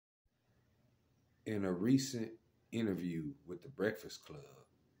In a recent interview with the Breakfast Club,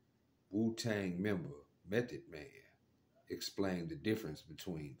 Wu-Tang member Method Man explained the difference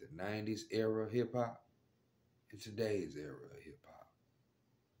between the 90s era hip hop and today's era of hip hop.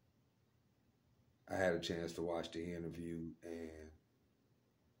 I had a chance to watch the interview and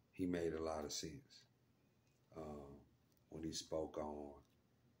he made a lot of sense um, when he spoke on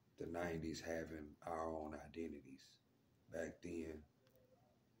the 90s having our own identities. Back then,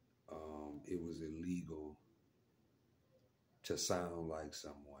 it was illegal to sound like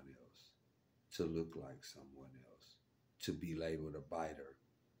someone else, to look like someone else, to be labeled a biter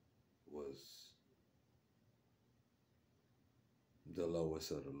was the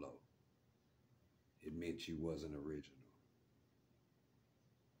lowest of the low. It meant you wasn't original.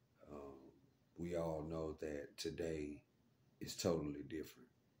 Um, we all know that today is totally different.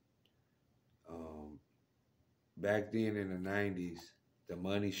 Um, Back then in the 90s, the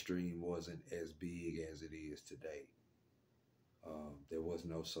money stream wasn't as big as it is today. There was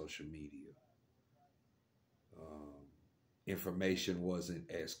no social media. Um, Information wasn't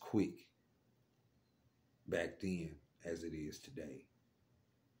as quick back then as it is today.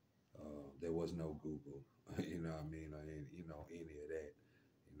 There was no Google, you know what I mean, or any of that.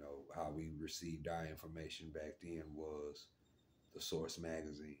 How we received our information back then was the Source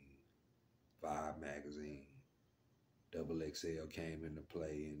magazine, Vibe magazine. Double XL came into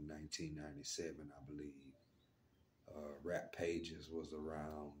play in 1997, I believe. Rap Pages was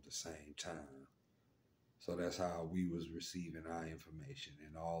around the same time. So that's how we was receiving our information.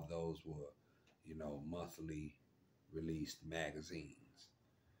 And all those were, monthly released magazines.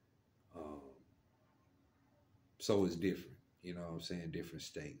 Um, so it's different, you know what I'm saying? Different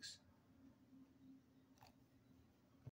stakes.